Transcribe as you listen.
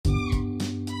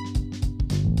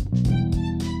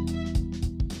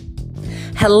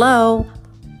Hello,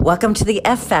 welcome to the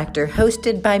F Factor,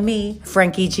 hosted by me,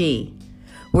 Frankie G,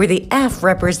 where the F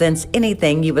represents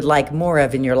anything you would like more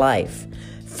of in your life.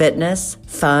 Fitness,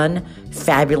 fun,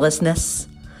 fabulousness,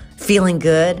 feeling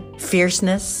good,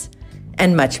 fierceness,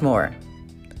 and much more.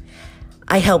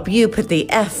 I help you put the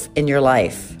F in your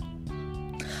life.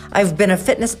 I've been a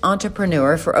fitness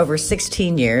entrepreneur for over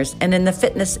 16 years and in the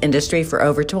fitness industry for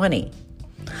over 20.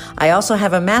 I also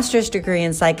have a master's degree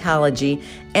in psychology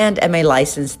and am a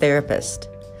licensed therapist.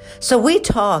 So we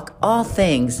talk all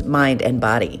things mind and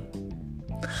body.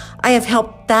 I have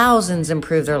helped thousands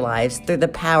improve their lives through the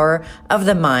power of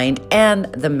the mind and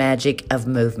the magic of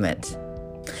movement.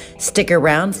 Stick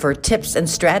around for tips and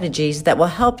strategies that will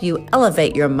help you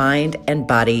elevate your mind and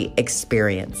body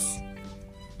experience.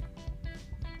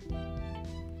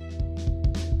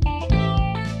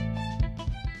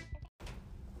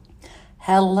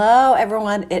 Hello,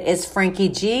 everyone. It is Frankie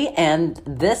G, and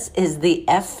this is the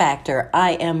F Factor.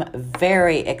 I am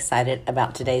very excited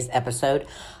about today's episode.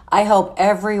 I hope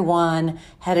everyone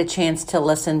had a chance to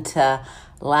listen to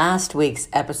last week's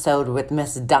episode with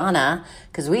Miss Donna,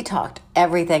 because we talked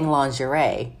everything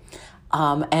lingerie.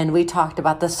 And we talked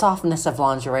about the softness of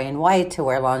lingerie and why to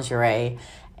wear lingerie.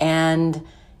 And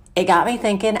it got me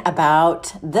thinking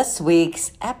about this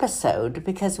week's episode,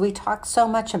 because we talked so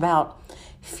much about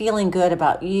feeling good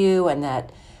about you and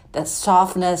that the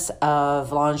softness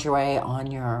of lingerie on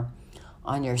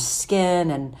your skin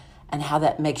and how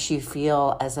that makes you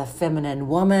feel as a feminine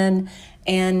woman.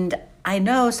 And I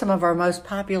know some of our most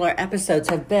popular episodes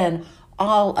have been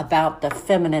all about the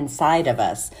feminine side of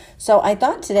us. So I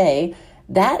thought today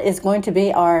that is going to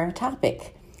be our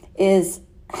topic, is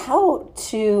how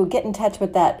to get in touch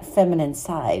with that feminine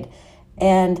side.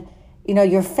 And you know,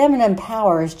 your feminine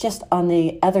power is just on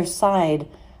the other side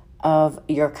of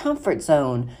your comfort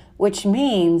zone, which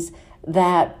means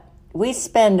that we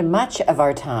spend much of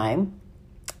our time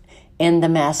in the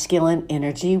masculine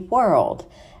energy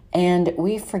world. And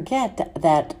we forget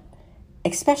that,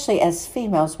 especially as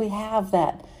females, we have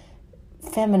that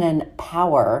feminine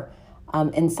power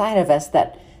inside of us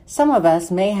that some of us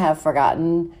may have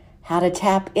forgotten how to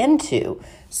tap into.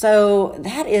 So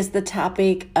that is the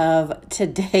topic of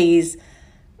today's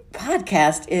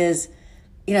podcast is,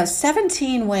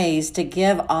 17 ways to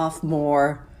give off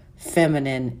more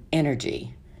feminine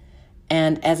energy.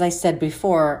 And as I said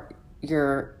before,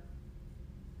 your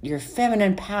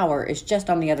feminine power is just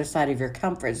on the other side of your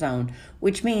comfort zone,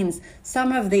 which means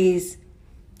some of these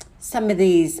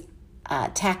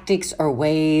tactics or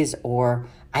ways or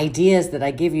ideas that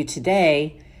I give you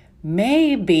today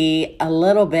may be a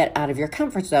little bit out of your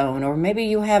comfort zone, or maybe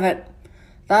you haven't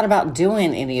thought about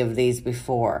doing any of these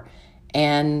before,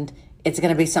 and it's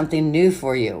going to be something new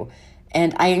for you.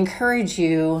 And I encourage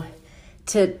you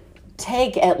to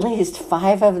take at least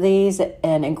 5 of these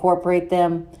and incorporate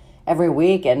them every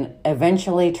week, and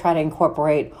eventually try to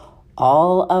incorporate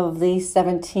all of these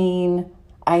 17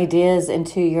 ideas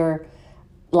into your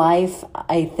life.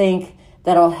 I think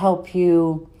that'll help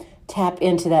you tap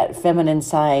into that feminine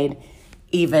side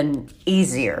even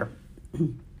easier.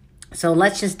 So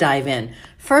let's just dive in.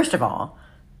 First of all,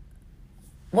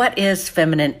 what is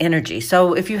feminine energy?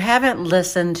 So if you haven't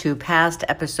listened to past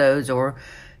episodes, or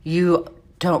you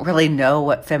don't really know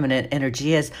what feminine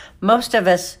energy is, most of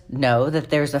us know that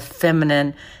there's a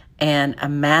feminine and a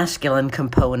masculine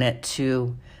component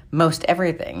to most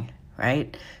everything,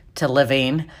 right? To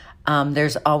living.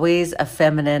 There's always a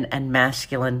feminine and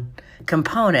masculine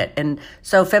component. And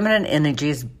so feminine energy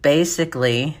is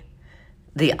basically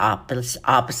the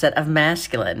opposite of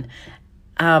masculine.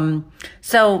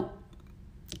 So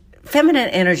feminine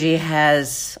energy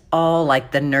has all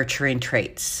like the nurturing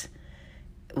traits.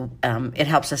 It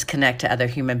helps us connect to other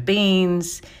human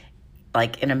beings,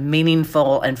 like in a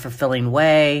meaningful and fulfilling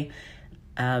way.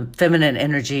 Feminine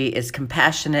energy is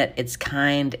compassionate, it's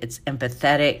kind, it's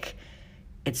empathetic,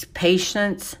 it's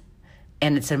patient,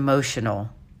 and it's emotional.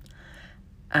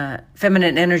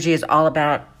 Feminine energy is all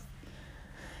about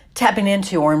tapping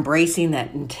into or embracing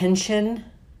that intuition,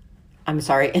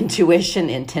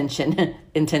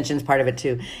 intention's part of it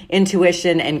too,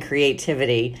 intuition and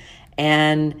creativity.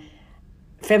 And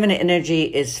feminine energy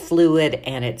is fluid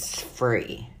and it's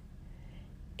free.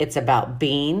 It's about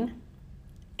being,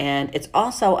 and it's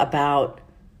also about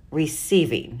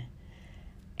receiving.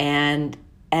 And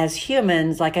as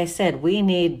humans, like I said, we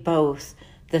need both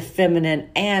the feminine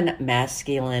and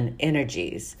masculine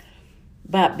energies.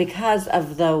 But because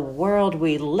of the world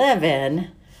we live in,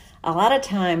 a lot of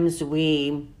times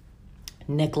we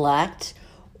neglect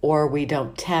or we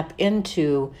don't tap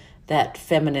into that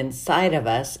feminine side of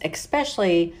us,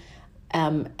 especially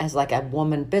as like a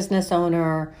woman business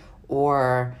owner,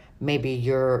 or maybe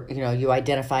you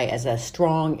identify as a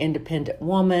strong, independent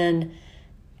woman,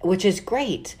 which is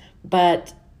great.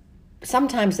 But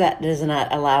sometimes that does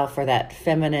not allow for that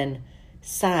feminine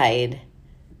side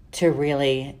to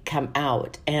really come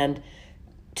out. And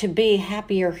to be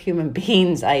happier human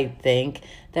beings, I think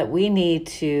that we need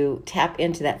to tap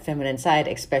into that feminine side,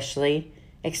 especially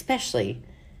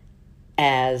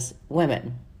as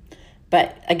women.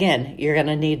 But again, you're going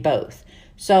to need both.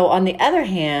 So on the other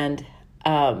hand,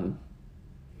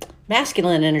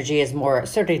 masculine energy is more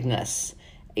assertiveness.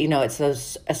 It's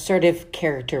those assertive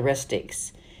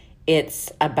characteristics.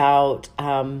 It's about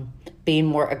being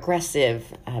more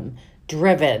aggressive,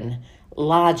 driven,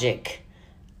 logic,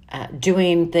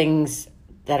 doing things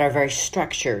that are very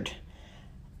structured.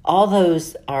 All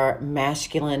those are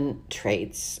masculine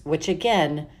traits, which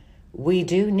again, we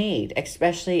do need,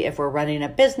 especially if we're running a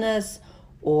business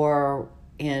or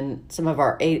in some of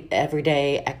our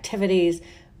everyday activities.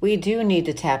 We do need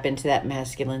to tap into that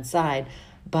masculine side,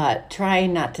 but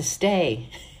trying not to stay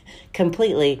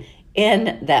completely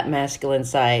in that masculine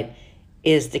side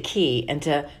is the key, and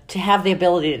to have the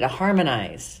ability to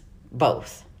harmonize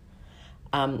both.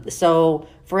 So,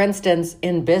 for instance,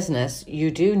 in business,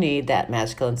 you do need that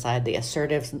masculine side, the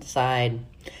assertive side,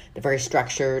 the very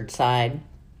structured side.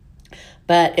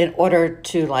 But in order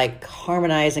to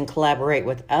harmonize and collaborate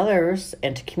with others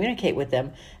and to communicate with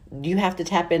them, you have to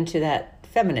tap into that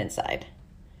feminine side.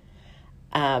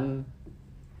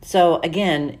 So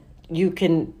again, you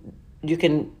can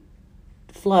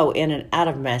flow in and out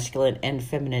of masculine and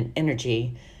feminine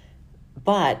energy,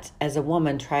 but as a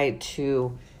woman, try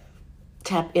to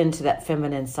tap into that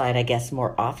feminine side, I guess,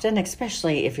 more often,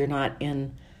 especially if you're not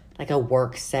in a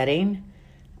work setting.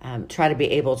 Try to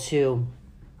be able to,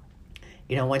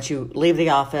 once you leave the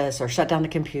office or shut down the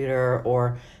computer,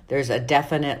 or there's a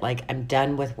definite, I'm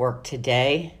done with work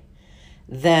today,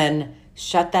 then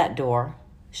shut that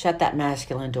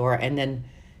masculine door, and then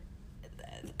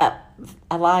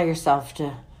allow yourself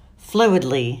to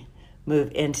fluidly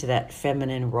move into that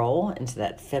feminine role, into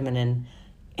that feminine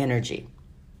energy.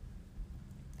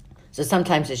 So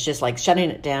sometimes it's just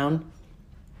shutting it down,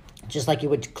 just like you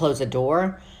would close a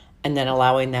door, and then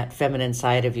allowing that feminine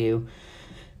side of you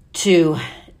to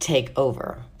take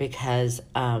over, because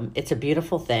it's a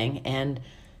beautiful thing, and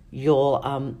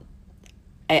you'll,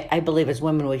 I believe as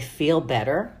women, we feel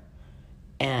better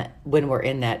when we're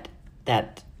in that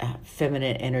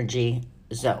feminine energy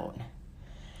zone.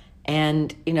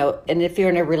 And and if you're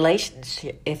in a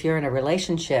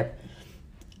relationship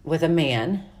with a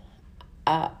man,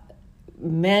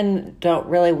 men don't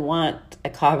really want a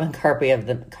carbon copy of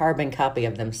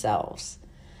themselves.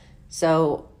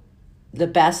 So the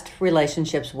best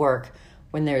relationships work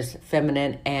when there's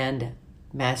feminine and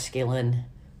masculine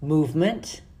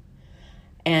movement.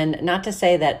 And not to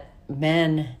say that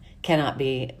men cannot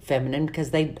be feminine,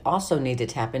 because they also need to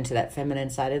tap into that feminine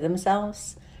side of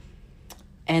themselves.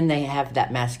 And they have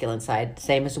that masculine side,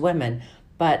 same as women.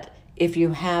 But if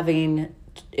you're in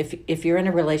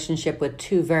a relationship with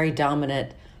two very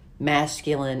dominant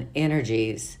masculine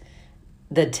energies,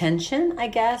 the tension, I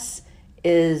guess,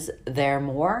 is there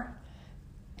more.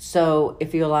 So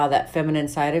if you allow that feminine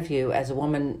side of you as a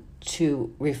woman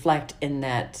to reflect in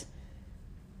that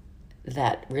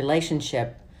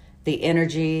relationship, the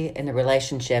energy in the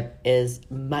relationship is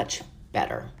much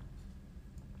better.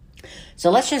 So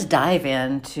let's just dive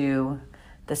into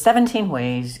the 17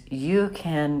 ways you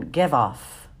can give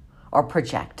off or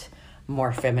project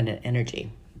more feminine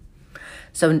energy.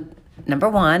 So number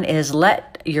 1 is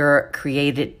let your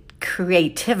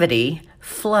creativity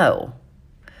flow,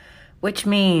 which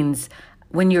means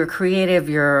when you're creative,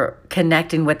 you're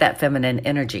connecting with that feminine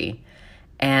energy.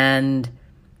 And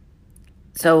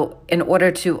so in order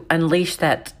to unleash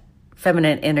that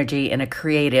feminine energy in a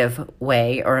creative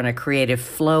way, or in a creative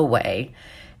flow way,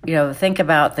 think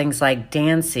about things like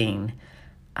dancing,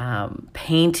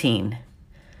 painting,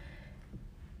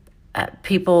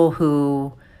 people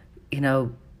who,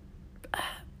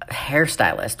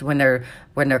 hairstylists, when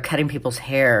they're cutting people's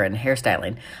hair and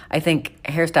hairstyling. I think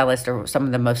hairstylists are some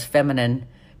of the most feminine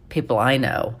people I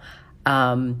know.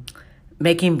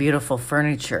 Making beautiful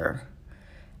furniture,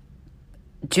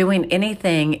 doing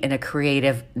anything in a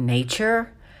creative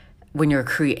nature. When you're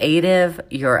creative,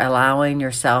 you're allowing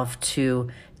yourself to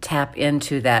tap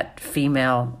into that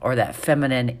female or that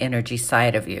feminine energy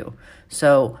side of you.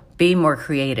 So be more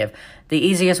creative. The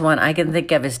easiest one I can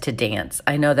think of is to dance.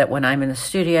 I know that when I'm in the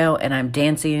studio and I'm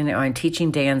dancing, or I'm teaching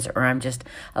dance, or I'm just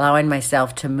allowing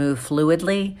myself to move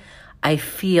fluidly, I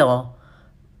feel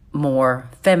more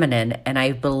feminine, and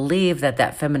I believe that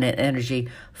that feminine energy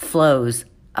flows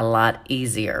a lot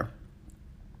easier.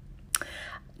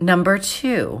 Number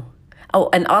 2, oh,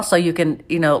 and also you can,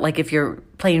 like if you're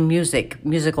playing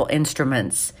musical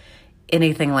instruments,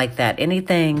 anything like that,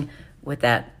 anything with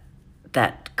that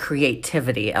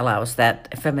creativity allows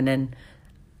that feminine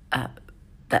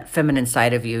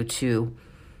side of you to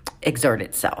exert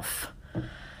itself.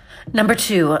 Number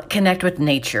 2, connect with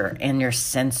nature and your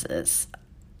senses.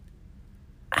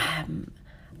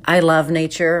 I love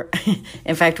nature.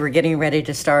 In fact, we're getting ready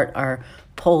to start our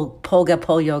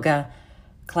pole yoga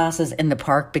classes in the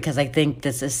park because I think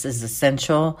this is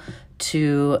essential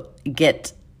to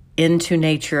get into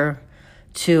nature,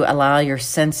 to allow your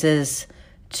senses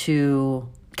to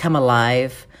come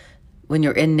alive. When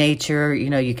you're in nature,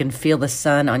 you can feel the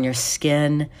sun on your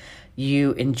skin.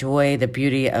 You enjoy the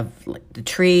beauty of the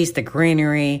trees, the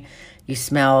greenery. You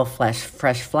smell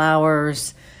fresh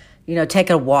flowers. Take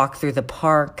a walk through the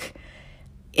park.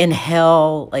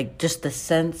 Inhale, just the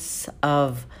sense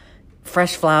of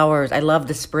fresh flowers. I love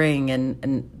the spring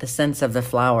and the sense of the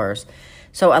flowers.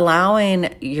 So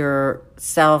allowing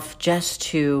yourself just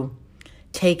to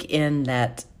take in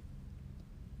that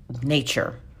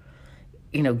nature,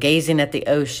 gazing at the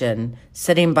ocean,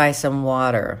 sitting by some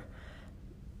water.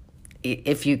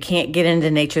 If you can't get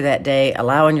into nature that day,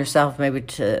 allowing yourself maybe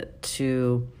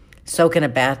to soak in a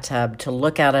bathtub, to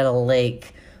look out at a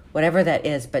lake, whatever that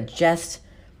is, but just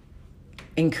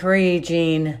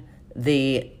encouraging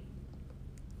the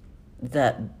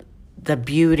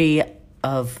beauty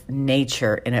of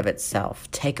nature in of itself.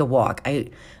 Take a walk. I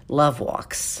love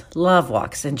walks,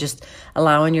 and just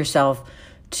allowing yourself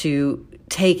to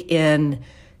take in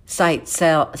sights,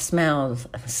 sounds,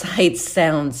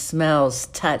 smells,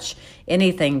 touch,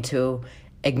 anything to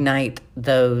ignite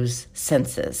those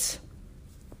senses.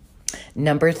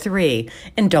 Number 3,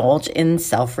 indulge in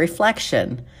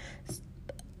self-reflection.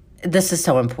 This is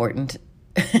so important.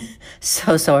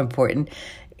 so important.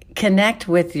 Connect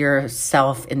with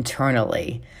yourself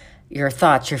internally, your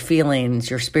thoughts, your feelings,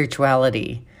 your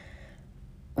spirituality.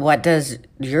 What does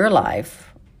your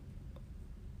life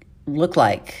look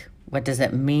like? What does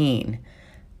it mean?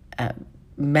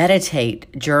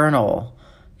 Meditate, journal,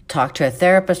 talk to a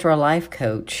therapist or a life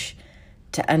coach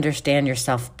to understand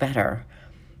yourself better.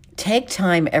 Take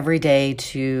time every day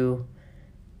to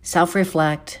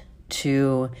self-reflect,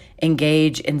 to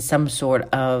engage in some sort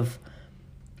of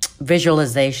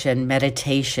visualization,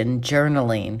 meditation,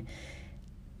 journaling.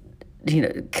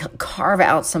 Carve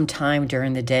out some time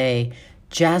during the day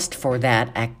just for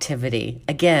that activity.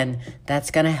 Again,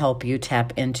 that's going to help you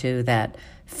tap into that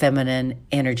feminine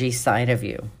energy side of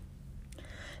you.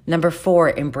 Number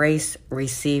 4, embrace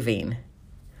receiving.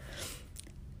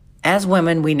 As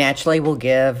women, we naturally will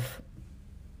give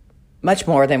much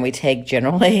more than we take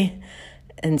generally.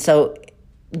 And so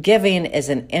giving is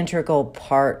an integral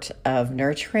part of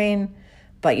nurturing,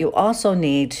 but you also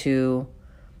need to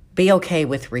be okay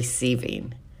with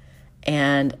receiving.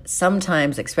 And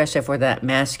sometimes, especially for that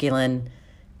masculine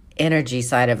energy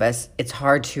side of us, it's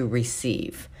hard to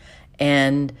receive.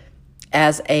 And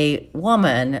as a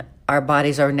woman, our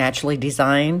bodies are naturally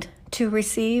designed to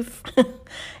receive.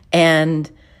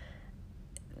 And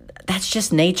that's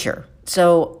just nature.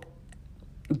 So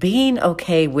being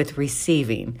okay with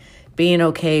receiving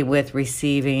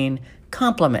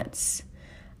compliments,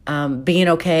 being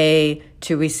okay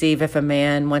to receive if a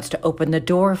man wants to open the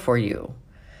door for you,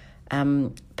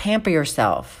 pamper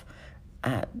yourself,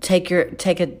 take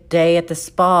a day at the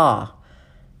spa,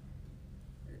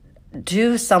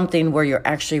 do something where you're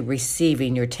actually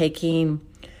receiving. You're taking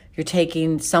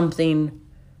something.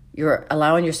 You're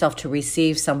allowing yourself to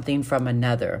receive something from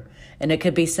another. And it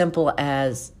could be simple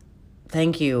as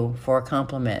thank you for a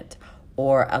compliment,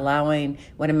 or allowing,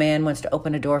 when a man wants to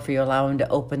open a door for you, allow him to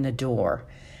open the door.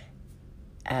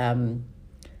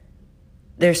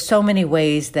 There's so many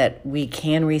ways that we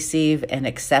can receive and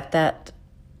accept that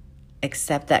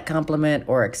compliment,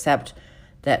 or accept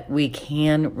that we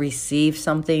can receive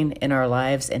something in our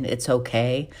lives and it's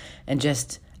okay, and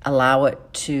just allow it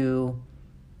to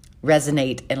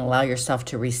resonate and allow yourself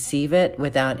to receive it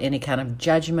without any kind of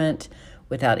judgment,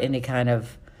 without any kind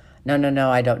of, no,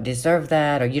 I don't deserve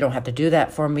that, or you don't have to do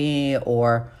that for me,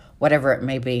 or whatever it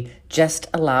may be. Just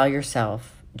allow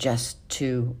yourself just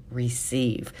to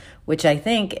receive, which I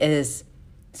think is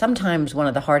sometimes one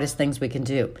of the hardest things we can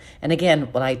do. And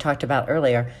again, what I talked about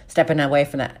earlier, stepping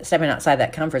outside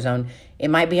that comfort zone, it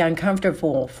might be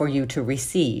uncomfortable for you to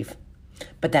receive,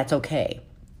 but that's okay.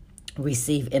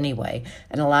 Receive anyway,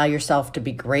 and allow yourself to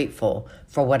be grateful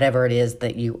for whatever it is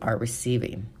that you are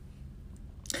receiving.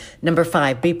 Number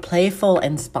 5, be playful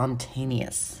and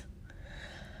spontaneous.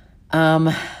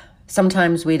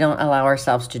 Sometimes we don't allow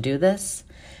ourselves to do this.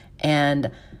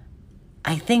 And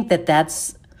I think that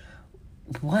that's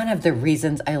one of the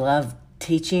reasons I love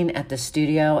teaching at the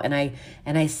studio. And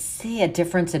I see a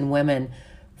difference in women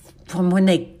from when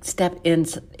they step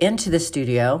into the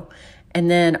studio, and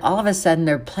then all of a sudden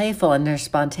they're playful and they're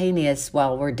spontaneous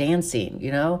while we're dancing,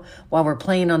 while we're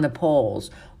playing on the poles,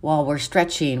 while we're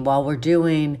stretching, while we're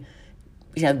doing,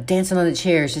 dancing on the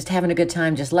chairs, just having a good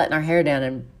time, just letting our hair down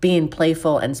and being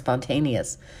playful and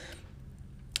spontaneous.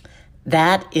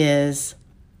 That is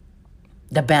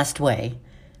the best way,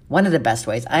 one of the best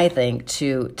ways, I think,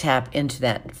 to tap into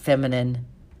that feminine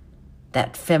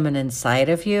side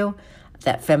of you,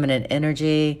 that feminine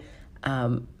energy,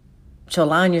 to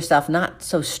allowing yourself not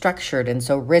so structured and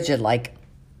so rigid like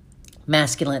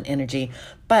masculine energy,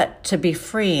 but to be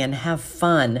free and have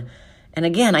fun. And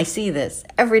again, I see this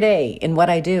every day in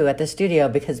what I do at the studio,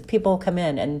 because people come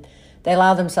in and they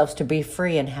allow themselves to be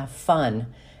free and have fun.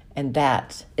 And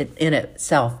that in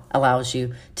itself allows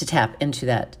you to tap into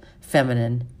that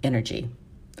feminine energy.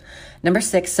 Number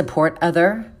 6, support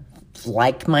other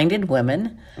like-minded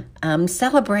women.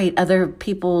 Celebrate other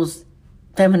people's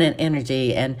feminine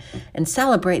energy and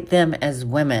celebrate them as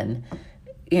women.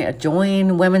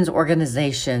 Join women's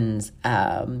organizations.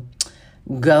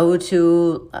 Go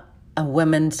to a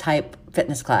women's type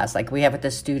fitness class like we have at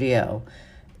the studio.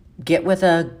 Get with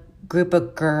a group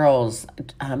of girls.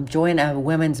 Join a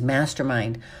women's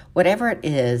mastermind. Whatever it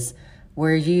is,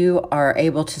 where you are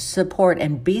able to support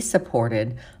and be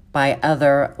supported by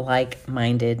other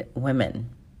like-minded women.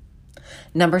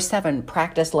 Number 7,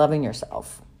 practice loving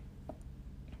yourself.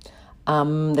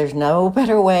 There's no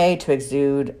better way to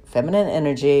exude feminine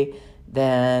energy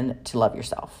than to love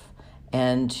yourself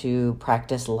and to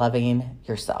practice loving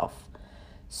yourself.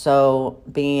 So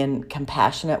being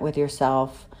compassionate with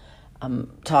yourself,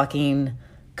 talking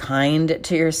kind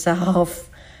to yourself,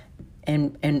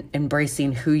 and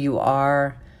embracing who you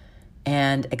are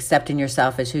and accepting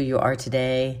yourself as who you are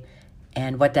today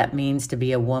and what that means to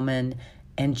be a woman,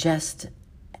 and just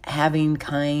having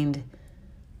kind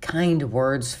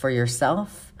words for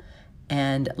yourself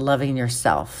and loving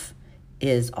yourself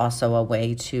is also a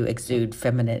way to exude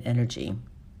feminine energy.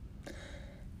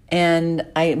 And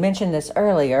I mentioned this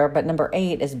earlier, but number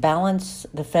 8 is balance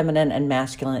the feminine and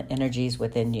masculine energies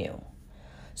within you.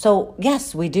 So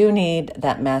yes, we do need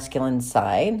that masculine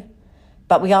side,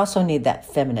 but we also need that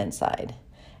feminine side.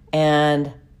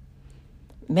 And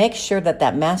make sure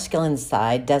that masculine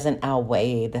side doesn't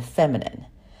outweigh the feminine.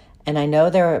 And I know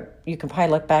you can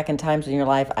probably look back in times in your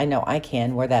life, I know I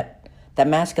can, where that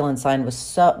masculine side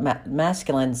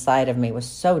of me was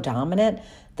so dominant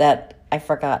that I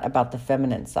forgot about the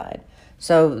feminine side.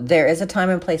 So there is a time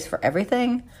and place for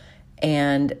everything.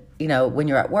 And, when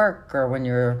you're at work or when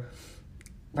you're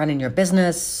running your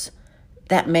business,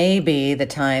 that may be the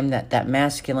time that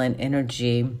masculine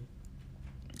energy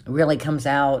really comes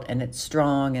out and it's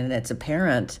strong and it's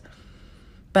apparent.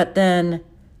 But then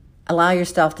allow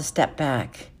yourself to step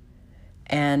back.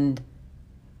 And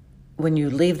when you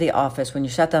leave the office, when you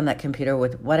shut down that computer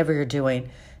with whatever you're doing,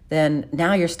 then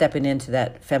now you're stepping into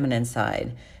that feminine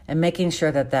side and making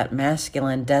sure that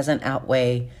masculine doesn't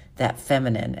outweigh that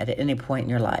feminine at any point in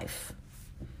your life.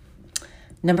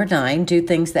 Number 9, do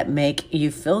things that make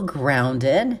you feel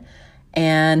grounded.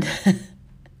 And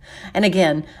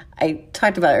again, I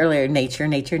talked about earlier, nature.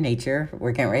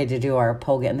 We're getting ready to do our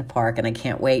Polka in the park, and I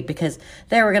can't wait, because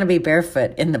there we're going to be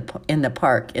barefoot in the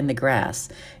park, in the grass.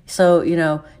 So,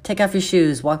 take off your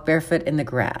shoes, walk barefoot in the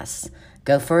grass,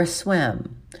 go for a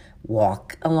swim,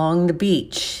 walk along the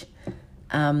beach,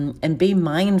 and be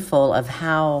mindful of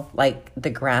how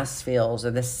the grass feels or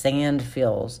the sand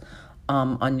feels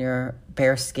on your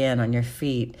bare skin, on your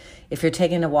feet. If you're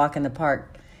taking a walk in the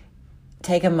park,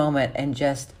 take a moment and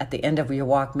just at the end of your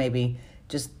walk, maybe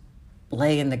just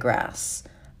lay in the grass.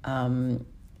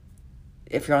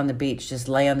 If you're on the beach, just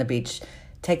lay on the beach.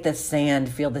 Take the sand,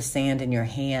 feel the sand in your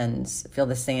hands, feel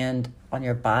the sand on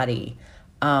your body.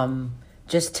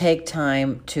 Just take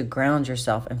time to ground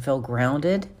yourself and feel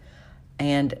grounded.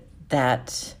 And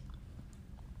that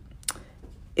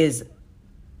is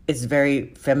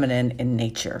very feminine in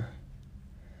nature.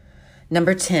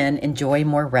 Number 10, enjoy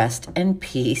more rest and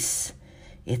peace.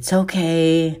 It's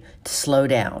okay to slow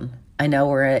down. I know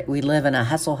we live in a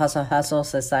hustle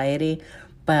society,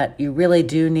 but you really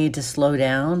do need to slow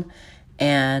down.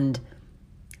 And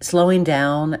slowing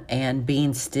down and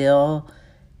being still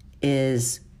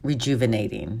is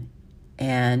rejuvenating.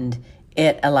 And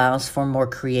it allows for more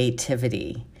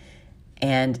creativity.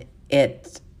 And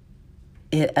it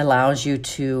it allows you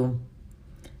to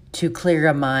clear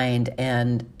your mind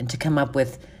and to come up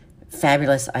with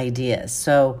fabulous ideas.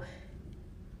 So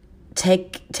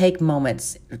take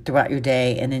moments throughout your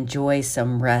day and enjoy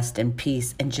some rest and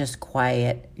peace and just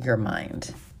quiet your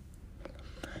mind.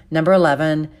 Number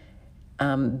 11,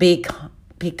 be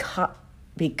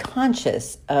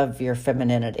conscious of your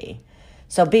femininity.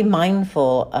 So be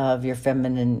mindful of your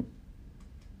feminine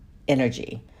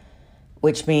energy,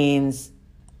 which means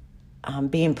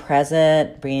being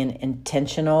present, being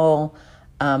intentional.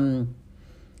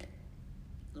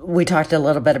 We talked a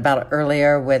little bit about it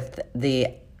earlier with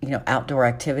the outdoor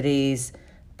activities,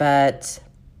 but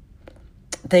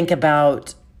think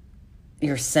about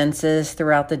your senses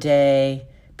throughout the day.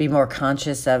 Be more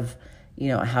conscious of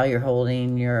how you're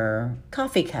holding your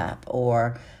coffee cup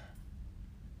or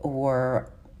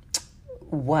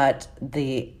what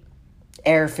the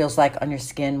air feels like on your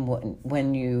skin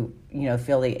when you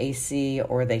feel the AC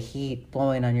or the heat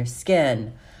blowing on your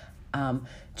skin.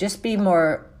 Just be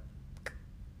more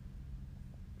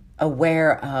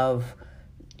aware of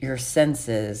your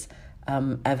senses,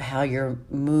 of how you're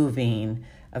moving,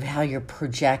 of how you're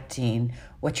projecting,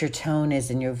 what your tone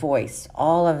is in your voice,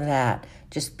 all of that.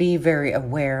 Just be very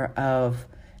aware of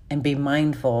and be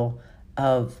mindful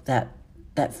of that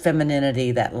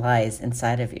femininity that lies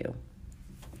inside of you.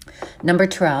 Number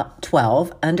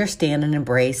 12, understand and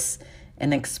embrace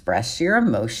and express your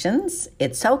emotions.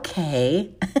 It's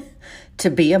okay to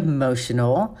be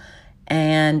emotional,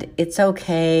 and it's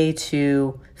okay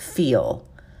to feel.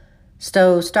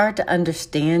 So start to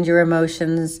understand your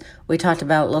emotions. We talked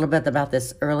about a little bit about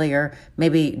this earlier.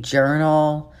 Maybe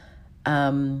journal.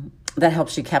 That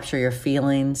helps you capture your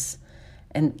feelings,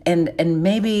 and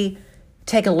maybe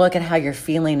take a look at how you're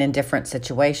feeling in different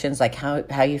situations, like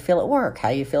how you feel at work, how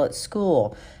you feel at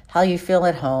school, how you feel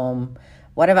at home.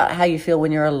 What about how you feel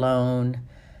when you're alone?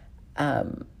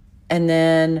 And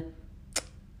then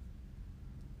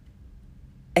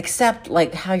accept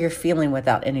like how you're feeling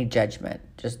without any judgment.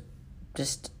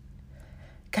 Just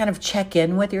kind of check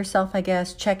in with yourself, I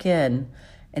guess. Check in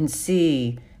and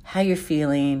see how you're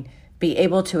feeling. Be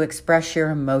able to express your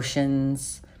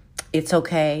emotions. It's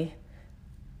okay.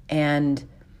 And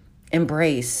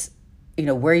embrace,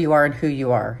 where you are and who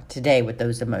you are today with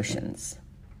those emotions.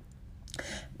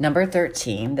 Number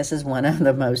 13, this is one of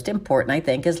the most important, I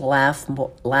think, is laugh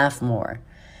more.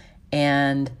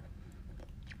 And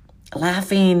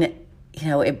laughing,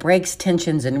 it breaks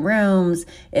tensions in rooms.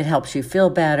 It helps you feel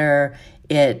better.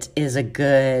 It is a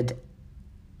good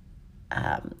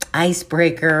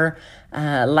icebreaker.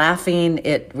 Laughing,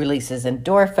 it releases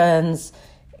endorphins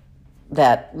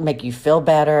that make you feel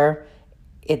better.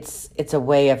 It's a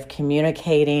way of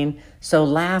communicating. So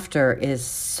laughter is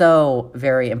so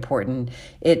very important.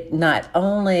 It not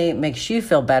only makes you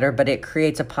feel better, but it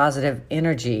creates a positive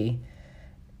energy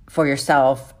for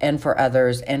yourself and for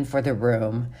others and for the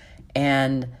room.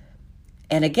 And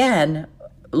again,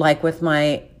 like with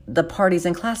the parties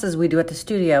and classes we do at the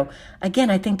studio, again,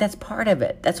 I think that's part of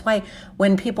it. That's why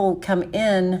when people come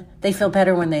in, they feel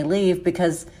better when they leave,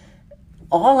 because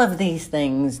all of these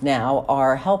things now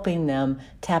are helping them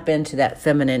tap into that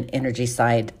feminine energy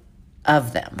side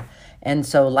of them. And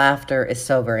so laughter is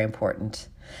so very important.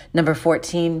 Number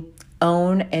 14,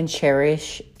 own and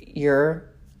cherish your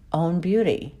own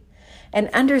beauty. And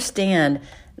understand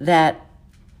that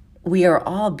we are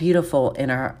all beautiful in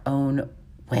our own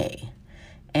way.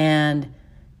 And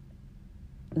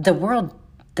the world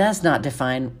does not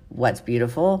define what's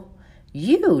beautiful.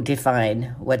 You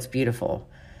define what's beautiful.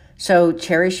 So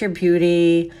cherish your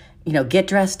beauty, get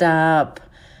dressed up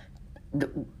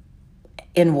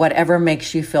in whatever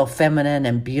makes you feel feminine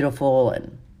and beautiful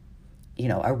and,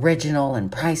 original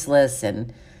and priceless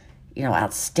and,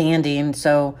 outstanding.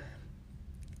 So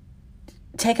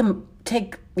take a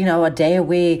day a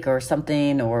week or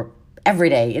something, or every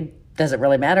day. It doesn't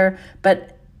really matter,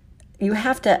 but you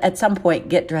have to at some point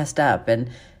get dressed up and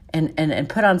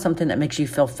put on something that makes you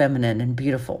feel feminine and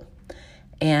beautiful.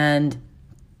 And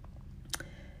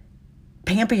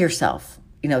pamper yourself,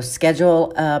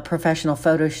 schedule a professional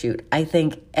photo shoot. I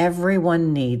think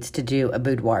everyone needs to do a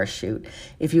boudoir shoot.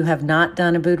 If you have not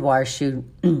done a boudoir shoot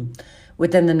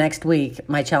within the next week,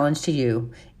 my challenge to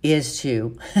you is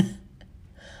to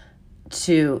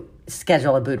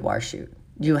schedule a boudoir shoot.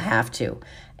 You have to.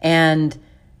 And,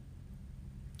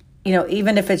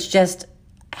 even if it's just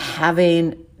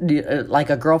having like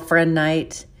a girlfriend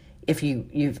night, if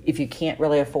you can't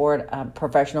really afford a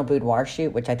professional boudoir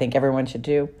shoot, which I think everyone should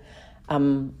do,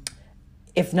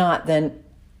 if not, then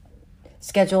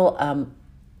schedule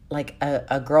like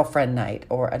a girlfriend night,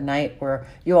 or a night where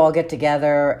you all get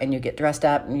together and you get dressed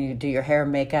up and you do your hair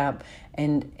and makeup,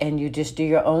 and you just do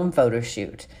your own photo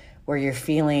shoot where you're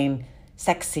feeling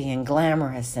sexy and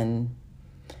glamorous, and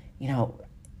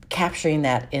capturing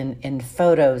that in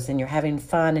photos, and you're having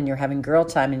fun, and you're having girl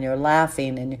time, and you're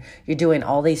laughing, and you're doing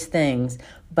all these things.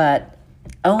 But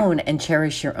own and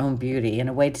cherish your own beauty. And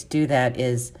a way to do that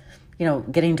is,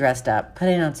 getting dressed up,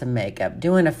 putting on some makeup,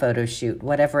 doing a photo shoot,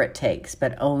 whatever it takes,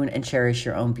 but own and cherish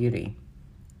your own beauty.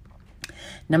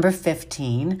 Number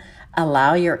 15,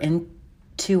 allow your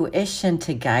intuition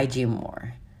to guide you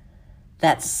more.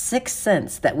 That sixth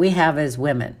sense that we have as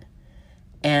women,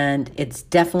 and it's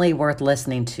definitely worth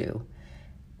listening to.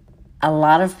 A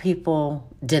lot of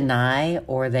people deny,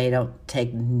 or they don't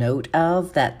take note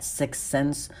of that sixth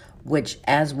sense, which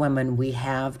as women we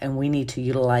have, and we need to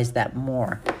utilize that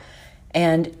more.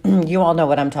 And you all know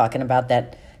what I'm talking about,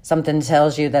 that something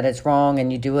tells you that it's wrong and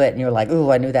you do it and you're like,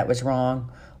 ooh, I knew that was wrong.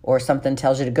 Or something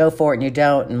tells you to go for it and you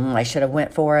don't, and I should have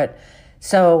went for it.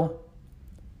 So,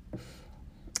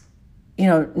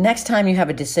 next time you have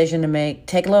a decision to make,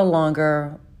 take a little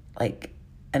longer,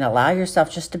 and allow yourself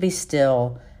just to be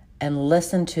still and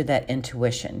listen to that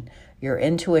intuition. Your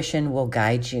intuition will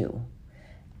guide you.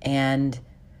 And,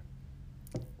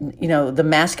 the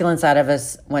masculine side of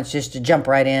us wants just to jump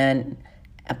right in,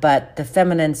 but the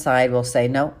feminine side will say,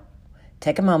 no,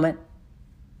 take a moment,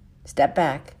 step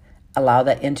back, allow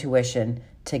that intuition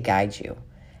to guide you.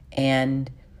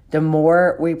 And the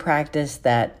more we practice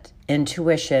that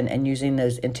intuition and using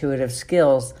those intuitive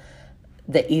skills,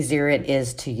 the easier it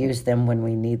is to use them when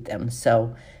we need them.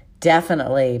 So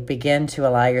definitely begin to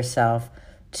allow yourself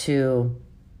to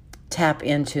tap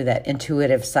into that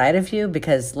intuitive side of you,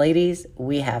 because ladies,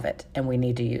 we have it and we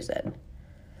need to use it.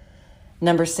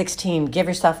 Number 16, give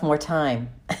yourself more time.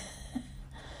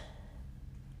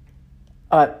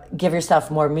 Give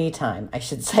yourself more me time, I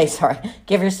should say, sorry.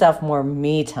 Give yourself more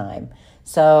me time.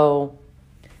 So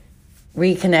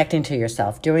reconnecting to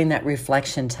yourself, doing that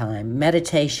reflection time,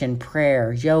 meditation,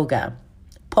 prayer, yoga,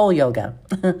 pole yoga.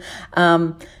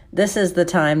 This is the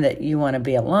time that you want to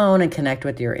be alone and connect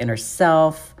with your inner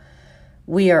self.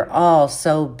 We are all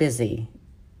so busy.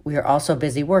 We are all so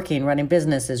busy working, running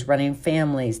businesses, running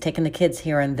families, taking the kids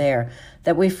here and there,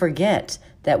 that we forget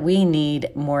that we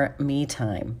need more me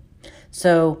time.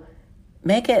 So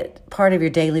make it part of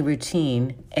your daily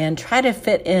routine and try to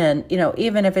fit in,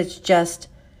 even if it's just,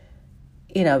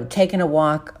 taking a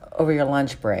walk over your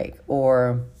lunch break,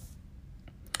 or,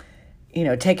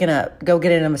 go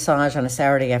getting a massage on a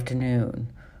Saturday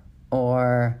afternoon,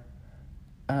 or,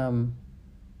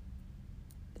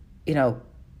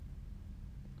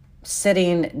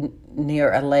 sitting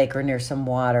near a lake or near some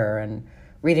water and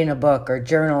reading a book or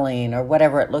journaling or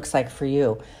whatever it looks like for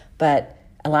you. But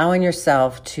allowing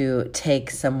yourself to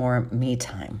take some more me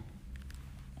time.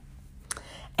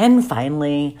 And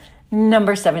finally,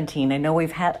 number 17. I know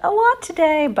we've had a lot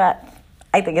today, but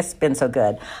I think it's been so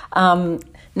good.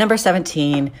 Number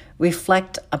 17,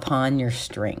 reflect upon your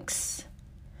strengths.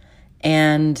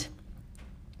 And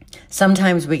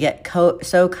sometimes we get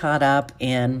so caught up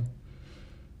in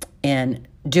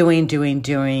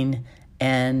doing,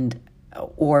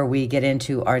 or we get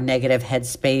into our negative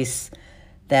headspace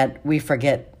that we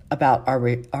forget about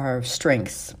our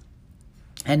strengths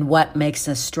and what makes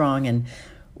us strong, and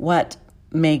what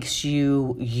makes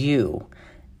you,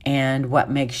 and what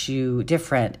makes you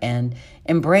different, and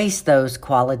embrace those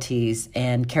qualities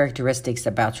and characteristics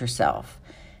about yourself.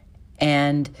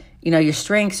 And, your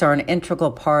strengths are an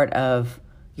integral part of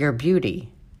your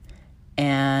beauty,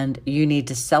 and you need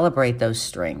to celebrate those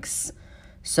strengths.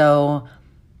 So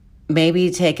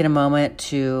maybe taking a moment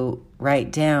to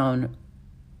write down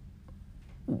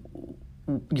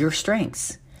your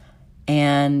strengths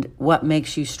and what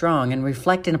makes you strong, and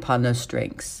reflecting upon those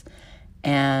strengths,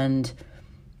 and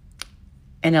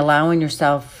allowing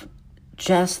yourself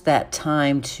just that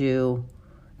time to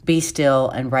be still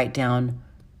and write down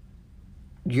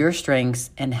your strengths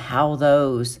and how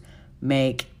those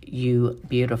make you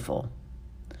beautiful.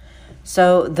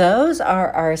 So those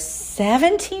are our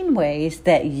 17 ways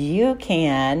that you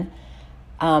can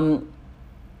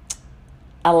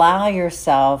allow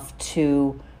yourself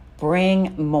to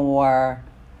bring more,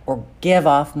 or give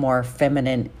off more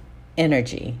feminine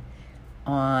energy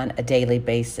on a daily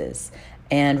basis.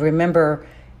 And remember,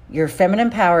 your feminine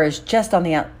power is just on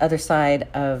the other side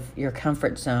of your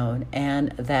comfort zone,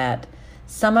 and that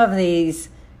some of these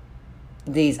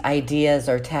ideas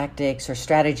or tactics or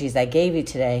strategies I gave you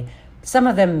today, some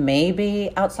of them may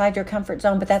be outside your comfort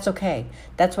zone, but that's okay.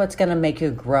 That's what's going to make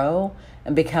you grow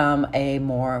and become a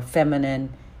more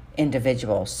feminine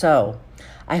individual. So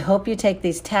I hope you take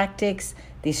these tactics,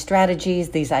 these strategies,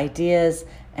 these ideas,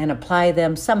 and apply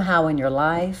them somehow in your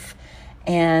life.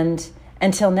 And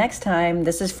until next time,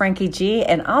 this is Frankie G,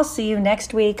 and I'll see you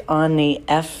next week on the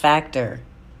F Factor.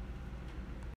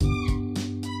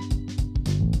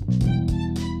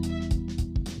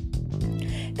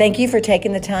 Thank you for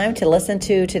taking the time to listen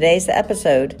to today's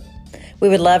episode. We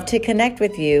would love to connect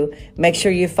with you. Make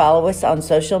sure you follow us on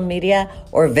social media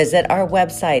or visit our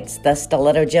websites,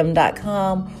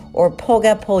 thestilettojim.com or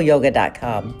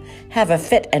pulgapoolyoga.com. Have a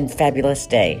fit and fabulous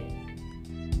day.